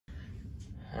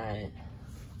Alright.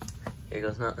 Here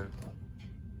goes nothing.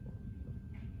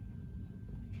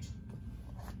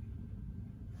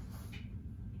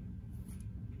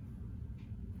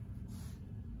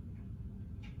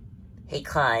 Hey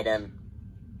Clyde, I'm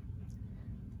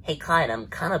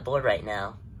kinda bored right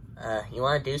now. You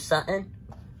wanna do something?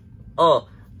 Oh,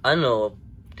 I know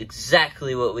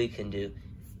exactly what we can do.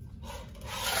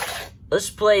 Let's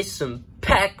play some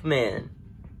Pac-Man.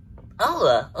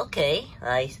 Oh, okay.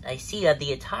 I see you have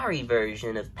the Atari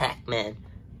version of Pac-Man.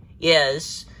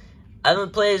 Yes, I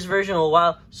haven't played this version in a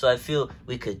while, so I feel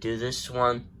we could do this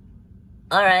one.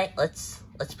 Alright, let's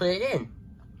put it in.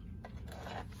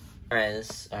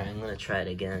 Alright, I'm gonna try it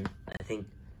again. I think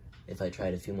if I try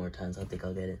it a few more times, I think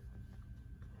I'll get it.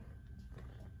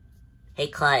 Hey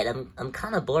Clyde, I'm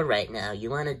kinda bored right now. You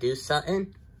wanna do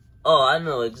something? Oh, I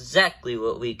know exactly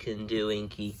what we can do,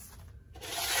 Inky.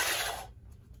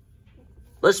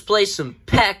 Let's play some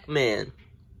Pac-Man.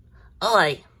 Oh,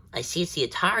 I see it's the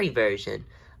Atari version.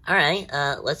 Alright,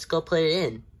 let's go put it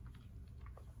in.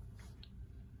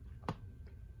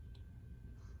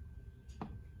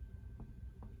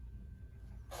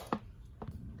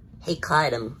 Hey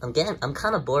Clyde, I'm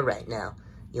kinda bored right now.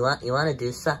 You wanna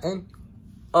do something?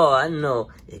 Oh, I know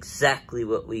exactly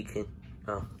what we can.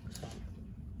 Oh.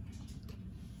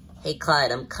 Hey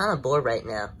Clyde, I'm kinda bored right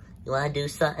now. You wanna do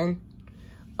something?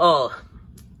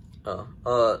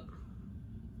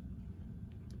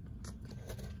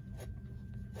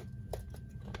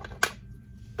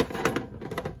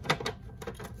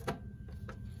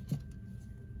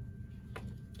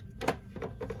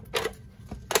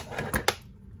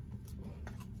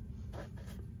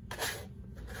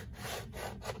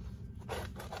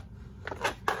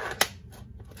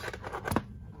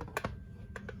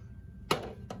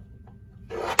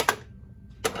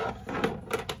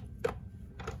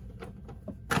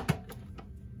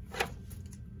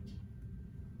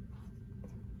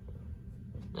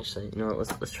 Actually, you know what,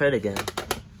 let's try it again.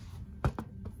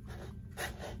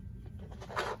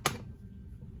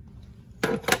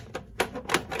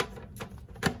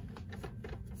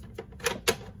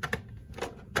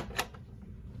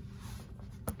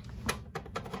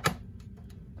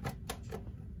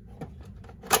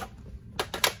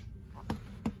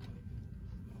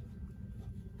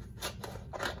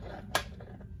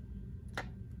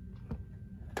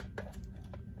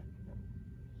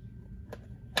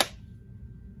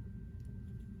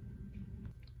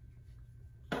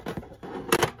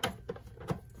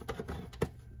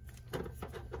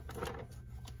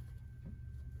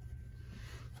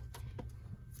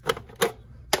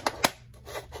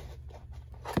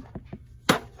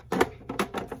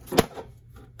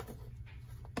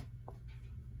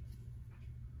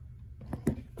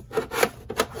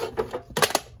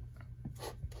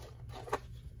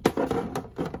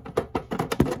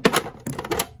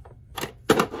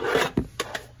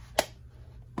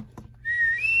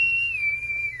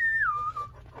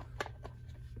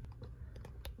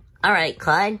 Alright,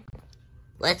 Clyde.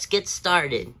 Let's get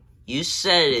started. You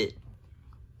said it.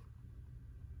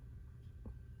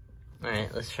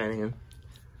 Alright, let's try it again.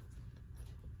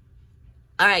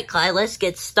 Alright, Clyde, let's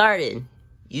get started.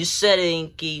 You said it,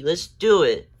 Inky. Let's do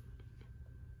it.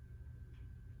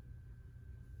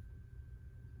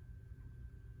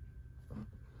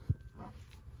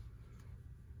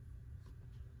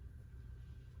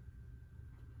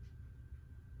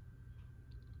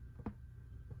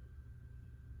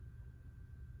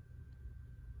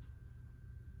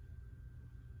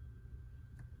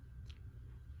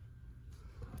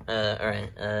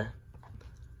 Alright,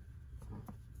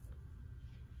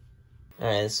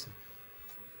 Alright,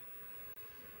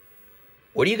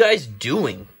 what are you guys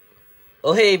doing?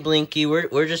 Oh, hey, Blinky,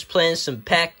 we're just playing some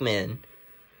Pac-Man.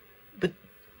 But...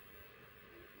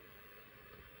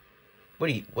 What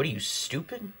are you,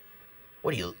 stupid?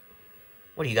 What do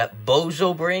you got,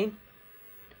 bozo brain?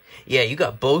 Yeah, you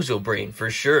got bozo brain, for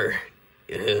sure.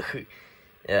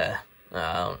 Yeah,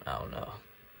 I don't know.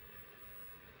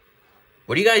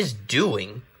 What are you guys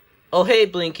doing? Oh, hey,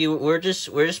 Blinky, we're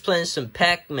just playing some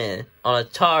Pac-Man on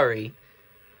Atari.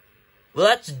 Well,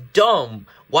 that's dumb.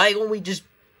 Why don't we just...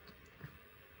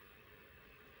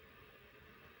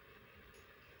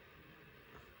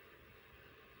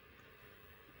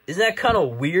 Isn't that kind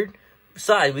of weird?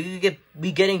 Besides, we could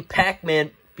be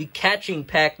catching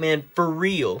Pac-Man for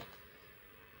real.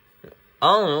 I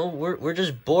don't know, we're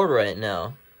just bored right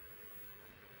now.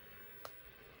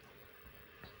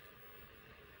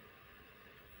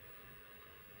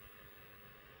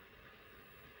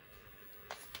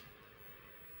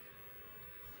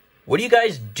 What are you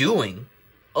guys doing?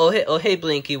 Oh hey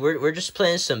Blinky, we're just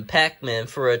playing some Pac-Man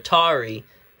for Atari.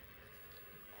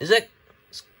 Is that...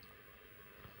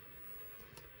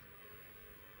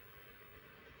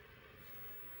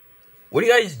 What are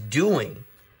you guys doing?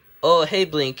 Oh, hey,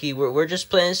 Blinky, we're just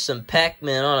playing some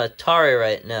Pac-Man on Atari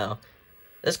right now.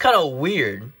 That's kind of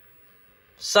weird.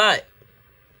 Isn't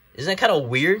that kind of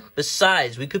weird?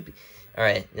 Besides, we could be...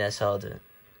 Alright, that's how I'll do it.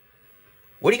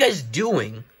 What are you guys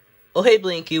doing? Oh, hey,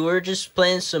 Blinky, we're just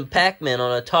playing some Pac-Man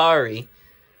on Atari.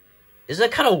 Isn't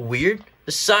that kind of weird?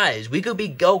 Besides, we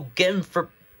could go getting for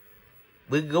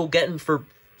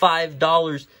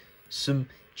 $5 some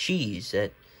cheese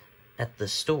at the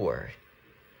store.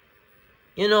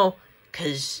 You know,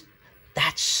 because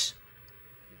that's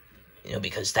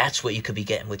what you could be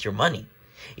getting with your money.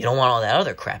 You don't want all that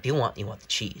other crap. You want the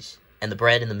cheese and the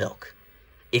bread and the milk.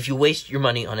 If you waste your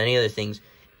money on any other things,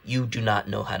 you do not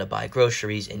know how to buy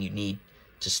groceries, and you need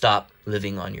to stop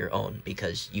living on your own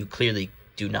because you clearly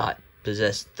do not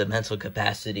possess the mental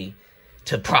capacity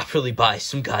to properly buy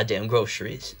some goddamn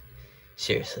groceries.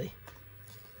 Seriously.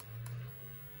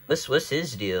 What's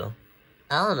his deal?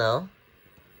 I don't know.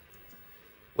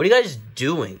 What are you guys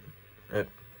doing? What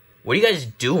are you guys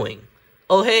doing?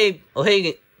 Oh, hey.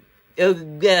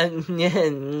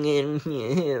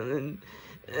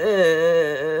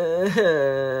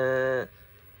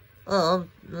 Oh,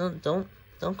 no,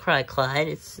 don't cry, Clyde.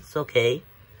 It's okay.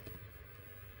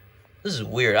 This is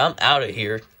weird. I'm out of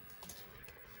here.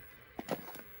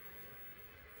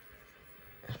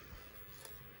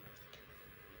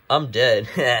 I'm dead.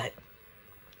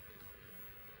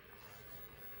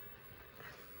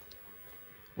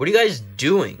 What are you guys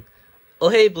doing? Oh,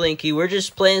 hey, Blinky, we're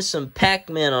just playing some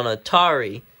Pac-Man on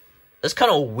Atari. That's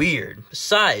kind of weird.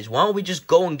 Besides, why don't we just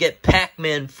go and get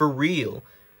Pac-Man for real?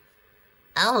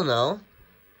 I don't know.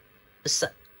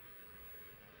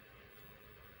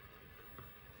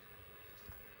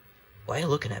 Why are you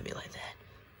looking at me like that?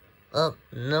 Well,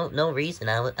 no reason.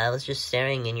 I was just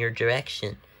staring in your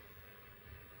direction.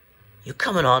 You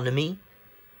coming on to me?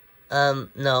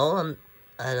 No,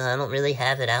 I don't really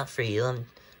have it out for you.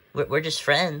 We're just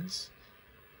friends.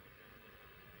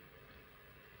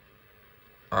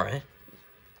 Alright.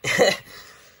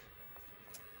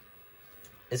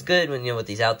 It's good when, with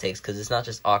these outtakes, because it's not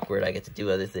just awkward, I get to do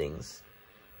other things.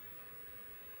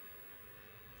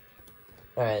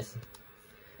 Alright.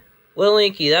 Well,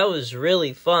 Inky, that was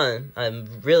really fun.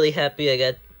 I'm really happy I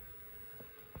got...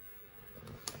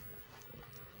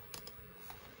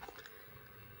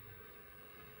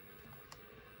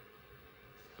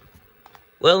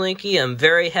 Well, Inky, I'm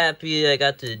very happy I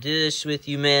got to do this with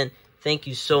you, man. Thank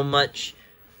you so much.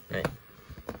 All right.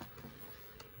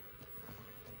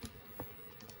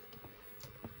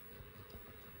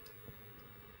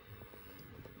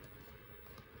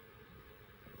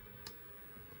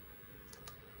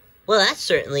 Well, that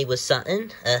certainly was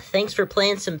something. Thanks for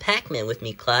playing some Pac-Man with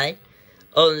me, Clyde.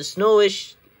 Oh, there's no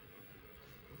issue.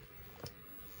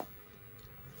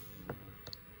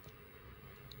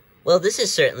 Well, this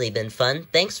has certainly been fun.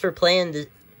 Thanks for playing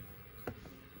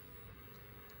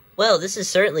Well, this has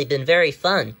certainly been very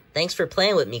fun. Thanks for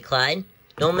playing with me, Clyde.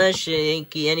 Don't mess,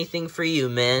 Inky, anything for you,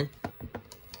 man.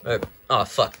 Oh,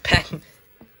 fuck, Pac-Man.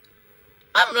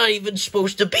 I'm not even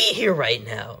supposed to be here right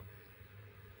now.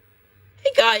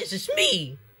 Hey, guys, it's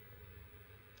me.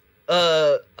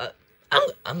 I'm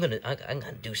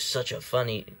gonna do such a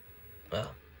funny...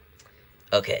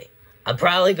 okay. I'm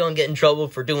probably gonna get in trouble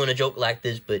for doing a joke like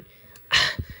this, but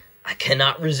I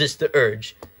cannot resist the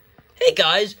urge. Hey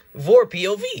guys, Vor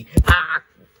POV.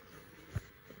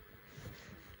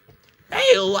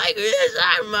 Hey, like this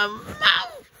out of my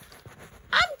mouth.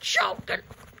 I'm choking.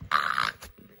 I'm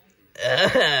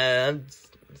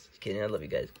just kidding. I love you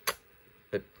guys.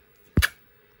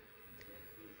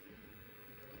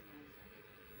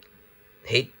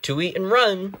 Hate to eat and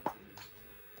run.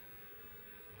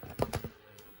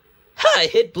 I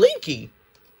hit Blinky.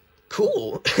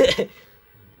 Cool.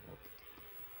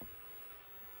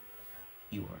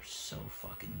 You are so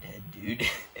fucking dead, dude.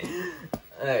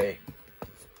 Alright.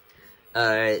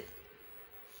 Alright.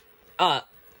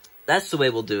 That's the way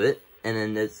we'll do it. And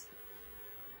then this.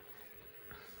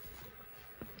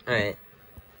 Alright.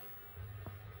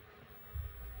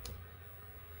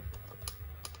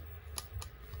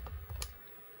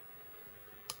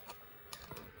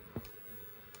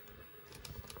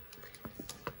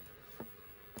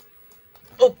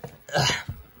 Oh.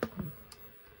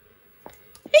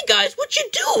 Hey guys, what you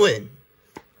doing?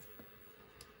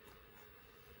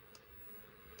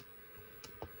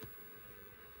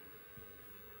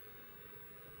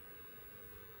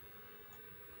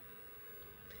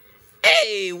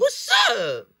 Hey, what's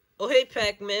up? Oh, hey,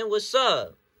 Pac-Man, what's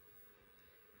up?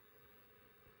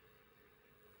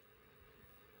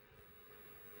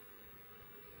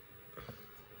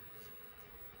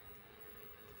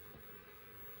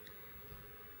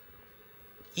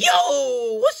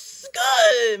 Yo, what's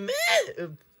good,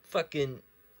 man?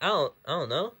 I don't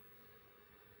know.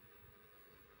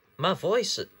 My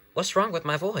voice, what's wrong with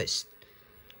my voice?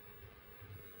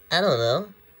 I don't know.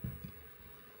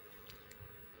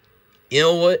 You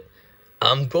know what?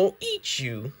 I'm gonna eat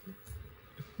you.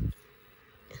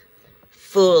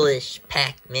 Foolish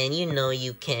Pac-Man, you know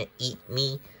you can't eat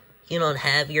me. You don't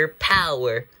have your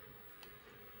power.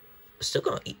 Still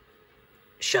gonna eat.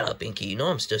 Shut up, Inky. You know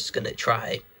I'm just gonna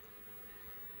try.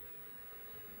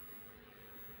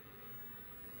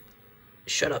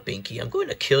 Shut up, Inky. I'm going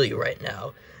to kill you right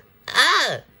now.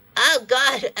 Ah! Oh,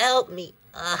 God, help me.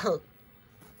 Oh.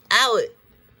 Ow.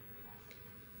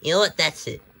 You know what? That's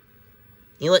it.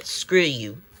 You know what? Screw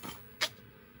you.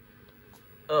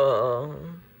 Oh.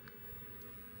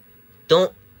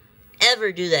 Don't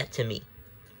ever do that to me.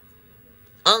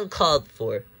 Uncalled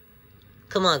for.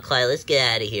 Come on, Clyde. Let's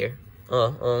get out of here.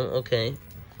 Oh, okay.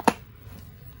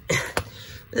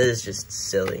 This is just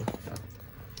silly.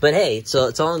 But hey, so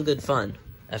it's all in good fun.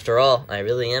 After all, I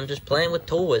really am just playing with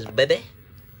toys, baby.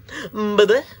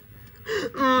 Baby.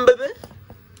 Baby.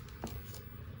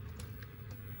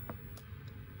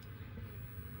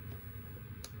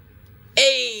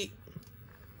 Hey!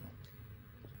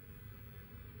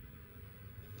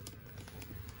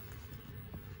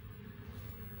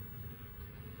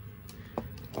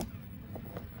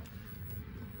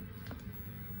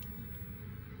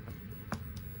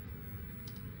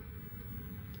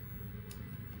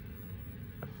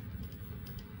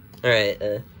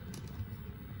 Alright,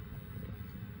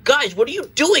 Guys, what are you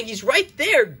doing? He's right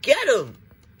there! Get him!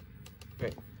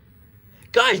 Right.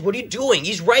 Guys, what are you doing?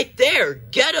 He's right there!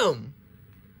 Get him!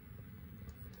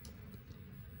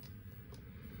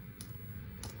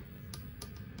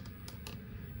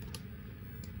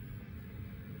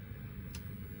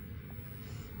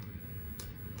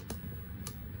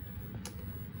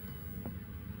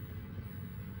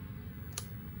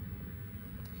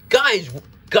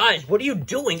 Guys, what are you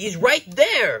doing? He's right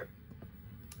there!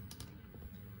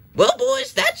 Well,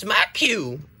 boys, that's my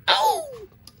cue. Oh!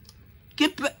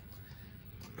 Get back.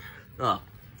 Oh,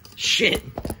 shit.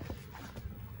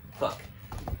 Fuck.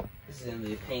 This is gonna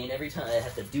be a pain every time I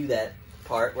have to do that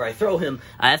part where I throw him.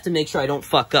 I have to make sure I don't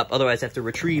fuck up, otherwise I have to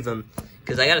retrieve him.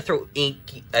 Because I gotta throw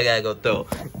Inky, I gotta go throw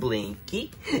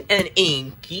Blinky and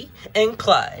Inky and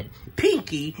Clyde.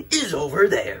 Pinky is over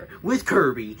there with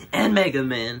Kirby and Mega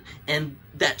Man and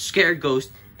that scared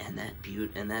ghost and that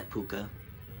Butte and that Puka.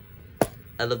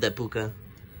 I love that Puka.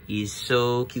 He's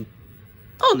so cute.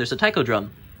 Oh, and there's a taiko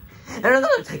drum. And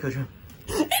another taiko drum.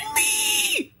 And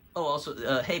me! Oh,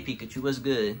 also, hey Pikachu, what's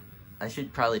good? I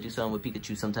should probably do something with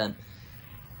Pikachu sometime.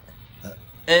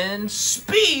 And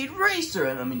Speed Racer!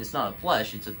 I mean, it's not a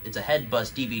plush, it's a head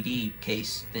bust DVD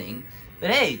case thing.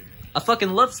 But hey, I fucking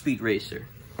love Speed Racer.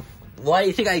 Why do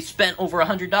you think I spent over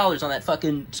 $100 on that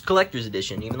fucking collector's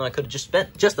edition, even though I could have just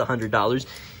spent just $100?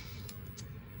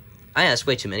 I asked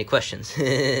way too many questions.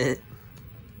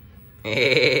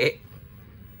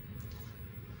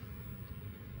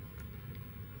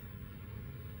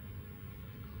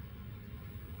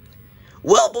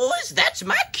 Well, boys, that's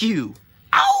my cue.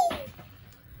 Ow!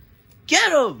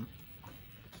 Get him!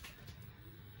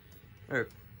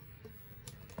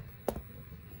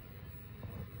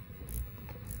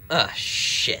 Ah,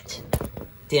 shit.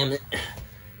 Damn it.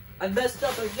 I messed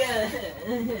up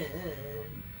again.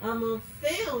 I'm a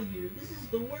failure. This is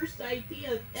the worst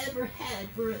idea I've ever had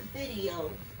for a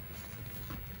video.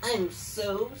 I'm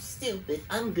so stupid.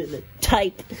 I'm gonna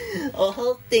type a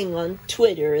whole thing on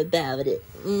Twitter about it.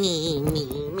 Me.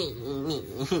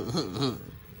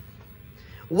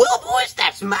 Well, boys,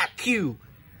 that's my cue.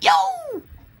 Yo!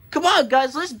 Come on,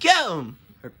 guys, let's get him.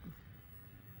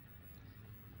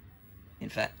 In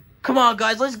fact, come on,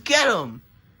 guys, let's get him.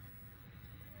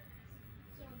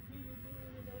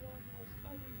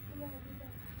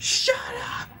 Shut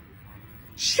up!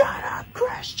 Shut up,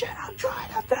 Christian! I'm trying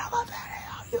to fill it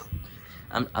out. You.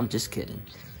 I'm just kidding,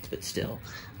 but still,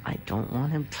 I don't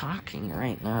want him talking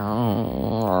right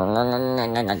now.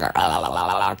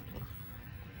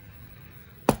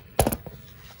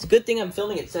 It's a good thing I'm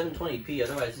filming at 720p,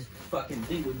 otherwise this fucking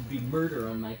thing would be murder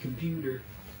on my computer.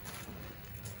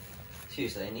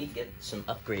 Seriously, I need to get some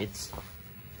upgrades.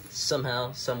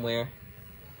 Somehow, somewhere,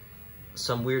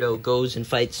 some weirdo goes and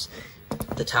fights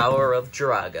the Tower of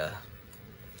Jiraga.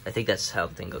 I think that's how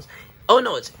the thing goes. Oh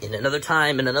no, it's in another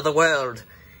time, in another world.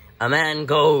 A man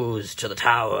goes to the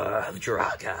Tower of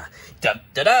Jiraga. Da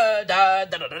da da da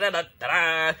da da da da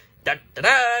da da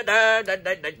da da da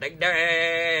da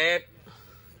da.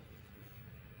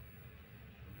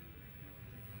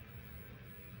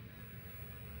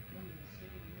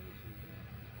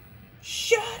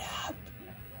 Shut up!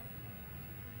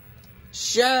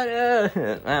 Shut up!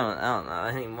 I don't know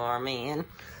anymore, man.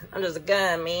 I'm just a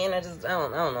guy, man. I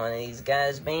don't know any of these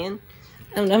guys, man.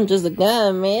 I'm just a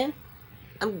guy, man.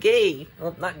 I'm gay.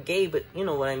 Well, not gay, but you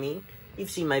know what I mean. You've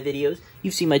seen my videos.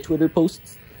 You've seen my Twitter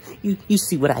posts. You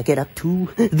see what I get up to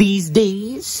these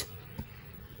days.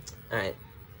 Alright.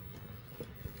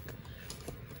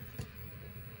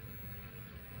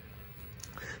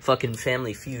 Fucking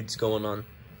Family Feud's going on.